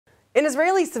An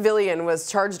Israeli civilian was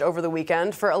charged over the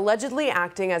weekend for allegedly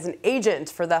acting as an agent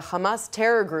for the Hamas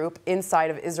terror group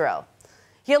inside of Israel.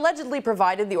 He allegedly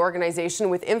provided the organization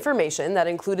with information that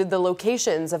included the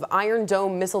locations of Iron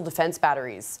Dome missile defense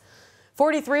batteries.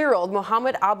 43-year-old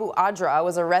Mohammed Abu Adra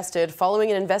was arrested following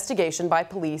an investigation by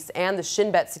police and the Shin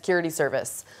Bet security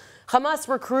service. Hamas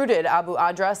recruited Abu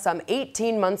Adra some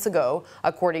 18 months ago,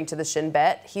 according to the Shin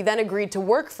Bet. He then agreed to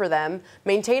work for them,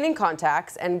 maintaining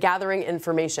contacts and gathering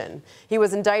information. He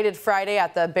was indicted Friday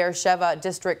at the Beersheba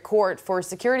District Court for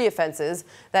security offenses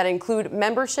that include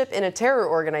membership in a terror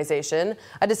organization,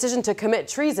 a decision to commit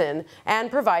treason,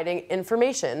 and providing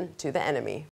information to the enemy.